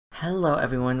Hello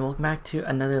everyone, welcome back to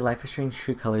another Life is Strange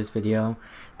True Colors video.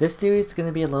 This series is going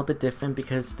to be a little bit different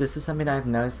because this is something that I've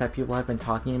noticed that people have been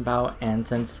talking about, and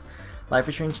since Life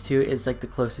is Strange 2 is like the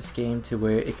closest game to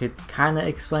where it could kind of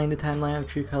explain the timeline of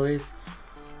True Colors,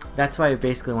 that's what I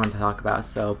basically wanted to talk about.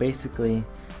 So basically,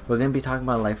 we're going to be talking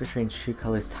about Life is Strange True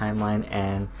Colors timeline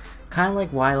and kind of like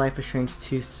why Life is Strange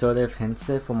 2 sort of hints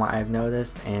it from what I've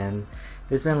noticed, and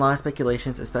there's been a lot of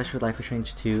speculations, especially with Life is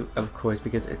Strange 2, of course,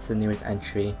 because it's the newest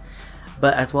entry.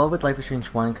 But as well with Life is Strange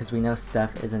 1, because we know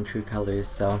Steph is in True Colors,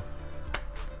 so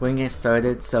we're gonna get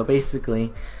started. So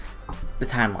basically, the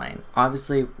timeline.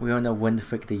 Obviously, we don't know when the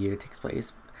frick the year takes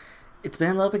place. It's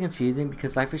been a little bit confusing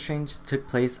because Life is Strange took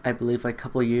place, I believe, like a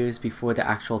couple of years before the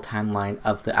actual timeline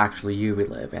of the actual year we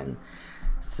live in.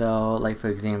 So, like for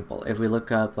example, if we look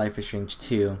up Life is Strange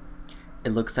 2,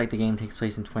 it looks like the game takes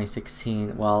place in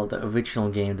 2016, while the original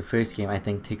game, the first game, I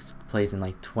think takes place in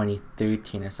like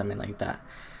 2013 or something like that.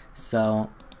 So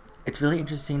it's really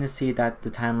interesting to see that the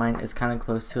timeline is kind of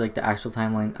close to like the actual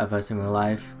timeline of us in real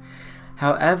life.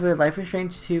 However, Life is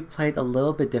Strange 2 played a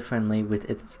little bit differently with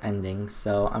its ending,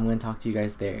 so I'm going to talk to you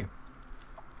guys there.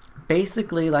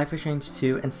 Basically, Life is Strange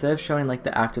 2, instead of showing like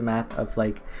the aftermath of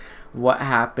like what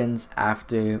happens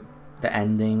after the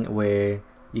ending where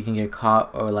you can get caught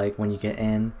or like when you get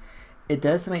in, it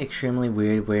does something extremely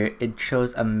weird where it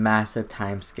shows a massive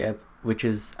time skip, which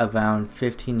is around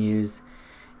 15 years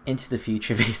into the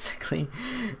future basically.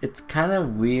 It's kind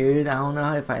of weird. I don't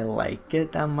know if I like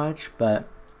it that much, but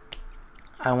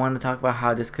I want to talk about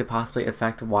how this could possibly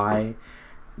affect why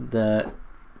the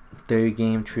third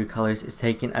game, True Colors, is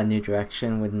taking a new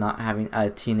direction with not having a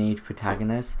teenage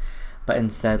protagonist, but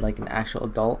instead like an actual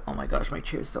adult. Oh my gosh, my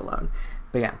chair is so loud.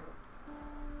 But yeah,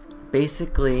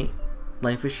 basically,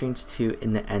 Life is Strange 2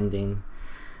 in the ending,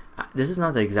 this is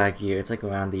not the exact year, it's like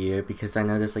around the year because I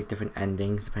know there's like different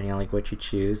endings depending on like what you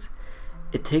choose.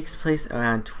 It takes place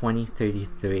around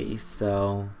 2033,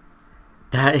 so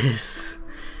that's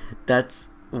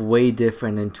way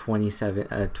different than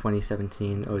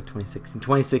 2017 or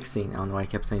 2016. I don't know why I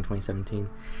kept saying 2017.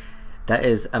 That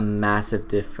is a massive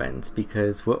difference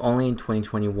because we're only in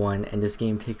 2021 and this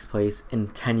game takes place in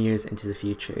 10 years into the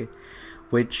future,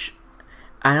 which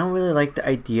I don't really like the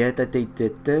idea that they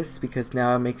did this because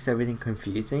now it makes everything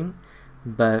confusing,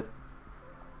 but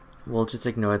we'll just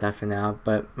ignore that for now.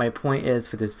 But my point is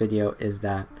for this video is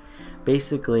that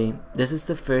basically this is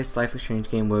the first Life is Strange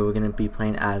game where we're going to be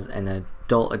playing as an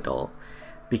adult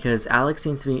because Alex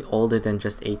seems to be older than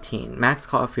just 18. Max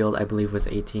Caulfield, I believe, was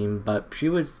 18, but she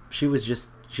was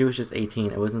just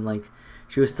 18. It wasn't like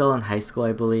she was still in high school,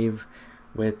 I believe,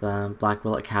 with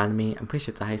Blackwell Academy. I'm pretty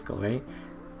sure it's a high school, right?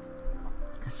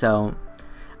 So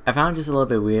I found just a little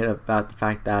bit weird about the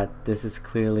fact that this is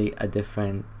clearly a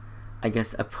different, I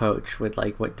guess, approach with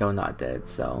like what Donut did.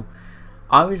 So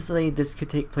obviously this could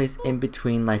take place in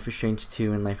between Life is Strange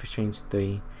 2 and Life is Strange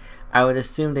 3. I would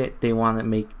assume that they want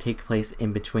to take place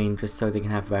in between just so they can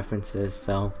have references.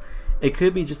 So it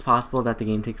could be just possible that the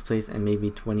game takes place in maybe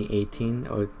 2018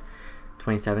 or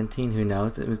 2017, who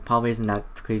knows. It probably isn't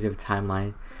that crazy of a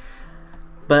timeline.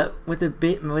 But with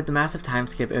the massive time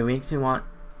skip, it makes me want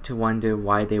to wonder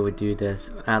why they would do this,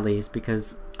 at least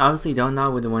because obviously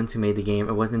Donut were the ones who made the game.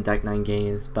 It wasn't Deck 9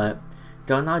 Games, but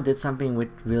Donut did something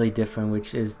really different,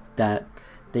 which is that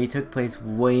they took place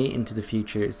way into the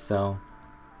future. So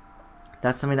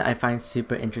that's something that I find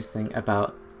super interesting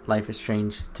about Life is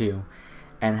Strange 2,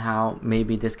 and how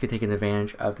maybe this could take an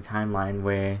advantage of the timeline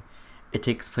where it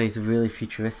takes place really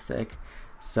futuristic.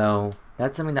 So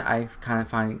that's something that I kind of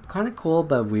find kind of cool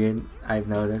but weird, I've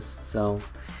noticed. So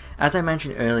as I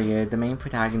mentioned earlier, the main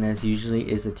protagonist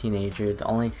usually is a teenager. The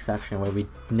only exception where we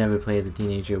never play as a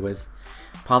teenager was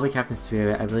probably Captain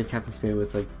Spirit. I believe Captain Spirit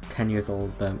was like 10 years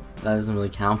old, but that doesn't really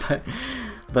count.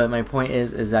 But my point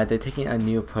is that they're taking a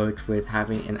new approach with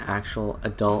having an actual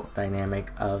adult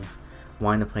dynamic of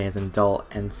wanting to play as an adult,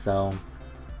 and so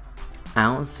I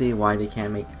don't see why they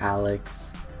can't make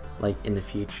Alex like in the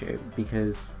future,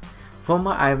 because from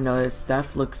what I've noticed,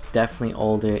 Steph looks definitely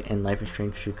older in Life is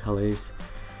Strange True Colors.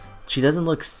 She doesn't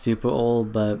look super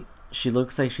old, but she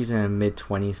looks like she's in her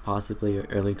mid-20s possibly, or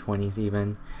early 20s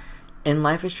even. In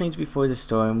Life is Strange Before the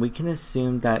Storm, we can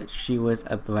assume that she was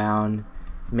around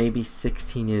maybe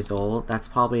 16 years old. That's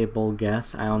probably a bold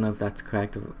guess. I don't know if that's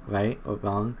correct or right or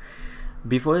wrong.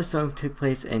 Before the Storm took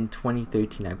place in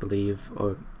 2013, I believe,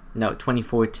 or no,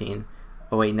 2014.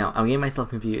 Oh wait, no, I'm getting myself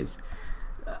confused.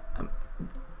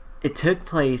 It took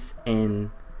place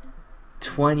in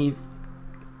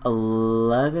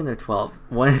 2011 or 12,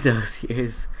 one of those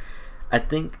years. I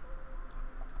think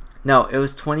No, it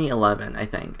was 2011, I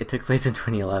think. It took place in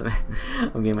 2011.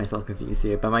 I'm getting myself confused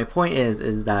here. But my point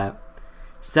is that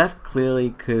Steph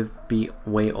clearly could be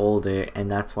way older, and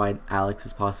that's why Alex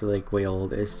is possibly like way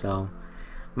older. So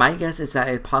my guess is that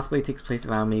it possibly takes place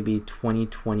around maybe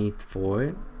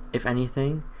 2024, if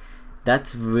anything.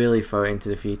 That's really far into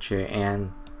the future,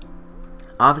 and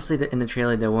obviously in the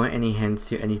trailer there weren't any hints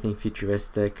to anything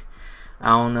futuristic. I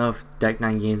don't know if Deck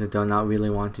 9 Games or do not really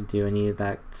want to do any of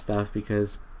that stuff,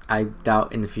 because I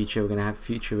doubt in the future we're going to have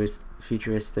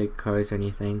futuristic cars or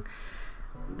anything.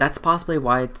 That's possibly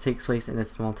why it takes place in a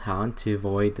small town, to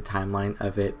avoid the timeline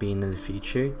of it being in the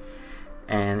future,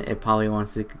 and it probably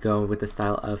wants to go with the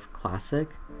style of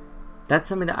classic. That's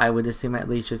something that I would assume, at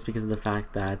least just because of the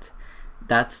fact that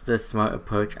that's the smart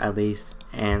approach, at least,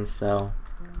 and so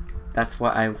that's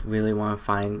what I really want to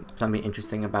find something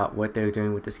interesting about what they're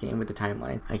doing with this game, with the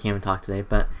timeline. I can't even talk today,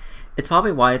 but it's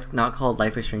probably why it's not called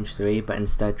Life is Strange 3, but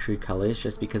instead True Colors,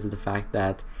 just because of the fact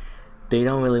that they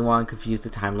don't really want to confuse the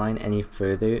timeline any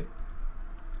further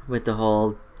with the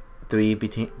whole 3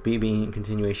 being a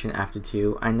continuation after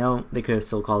 2. I know they could have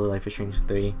still called it Life is Strange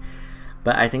 3,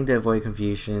 but I think to avoid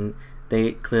confusion,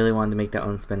 they clearly wanted to make their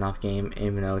own spin-off game,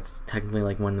 even though it's technically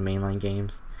like one of the mainline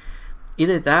games.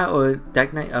 Either that, or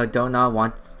Deck Knight Donut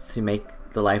wants to make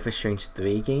the Life is Strange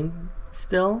 3 game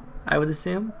still, I would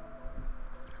assume.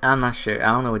 I'm not sure.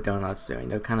 I don't know what Donut's doing.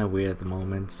 They're kind of weird at the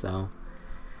moment, so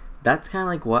that's kind of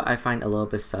like what I find a little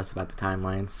bit sus about the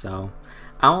timeline. So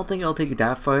I don't think it'll take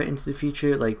that far into the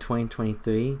future, like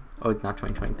 2023, or not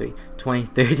 2023,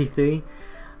 2033,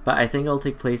 but I think it'll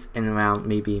take place in around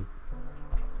maybe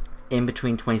in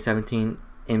between 2017,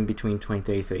 in between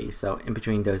 2033, so in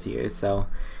between those years. So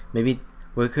maybe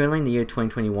we're currently in the year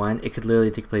 2021, it could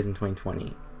literally take place in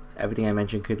 2020. So everything I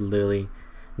mentioned could literally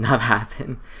not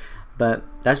happen. But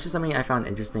that's just something I found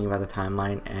interesting about the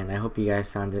timeline, and I hope you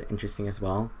guys found it interesting as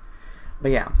well.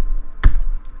 But yeah,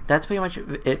 that's pretty much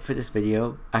it for this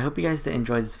video. I hope you guys did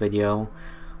enjoy this video.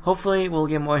 Hopefully we'll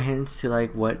get more hints to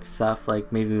like what stuff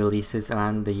like maybe releases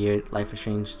around the year Life is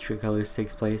Strange True Colors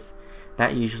takes place.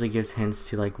 That usually gives hints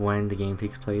to like when the game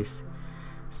takes place.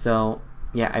 So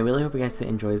yeah, I really hope you guys did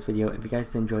enjoy this video. If you guys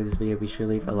did enjoy this video, be sure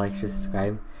to leave a like, share,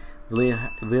 subscribe.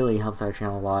 Really helps our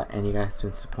channel a lot, and you guys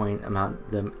have been supporting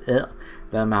the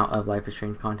amount of Life is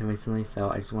Strange content recently, so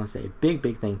I just want to say a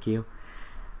big thank you.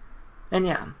 And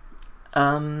yeah,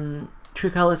 True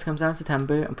Colors comes out in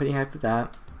September. I'm pretty hyped for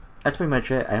that. That's pretty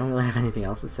much it. I don't really have anything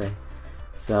else to say.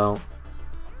 So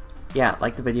yeah,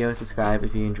 like the video, subscribe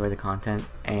if you enjoy the content,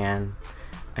 and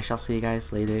I shall see you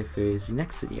guys later for the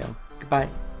next video. Goodbye.